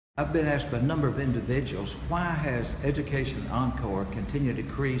I've been asked by a number of individuals, why has education Encore continued to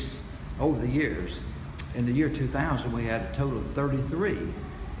decrease over the years? In the year 2000, we had a total of 33,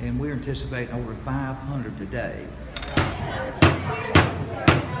 and we're anticipating over 500 today.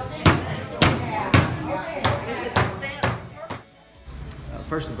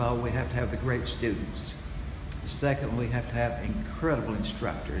 First of all, we have to have the great students. Second, we have to have incredible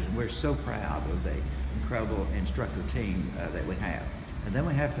instructors, and we're so proud of the incredible instructor team that we have. And then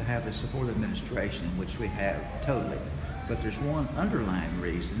we have to have the support of the administration, which we have totally. But there's one underlying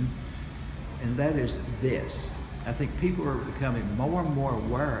reason, and that is this. I think people are becoming more and more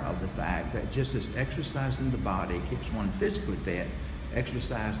aware of the fact that just as exercising the body keeps one physically fit,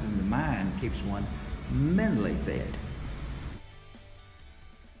 exercising the mind keeps one mentally fit.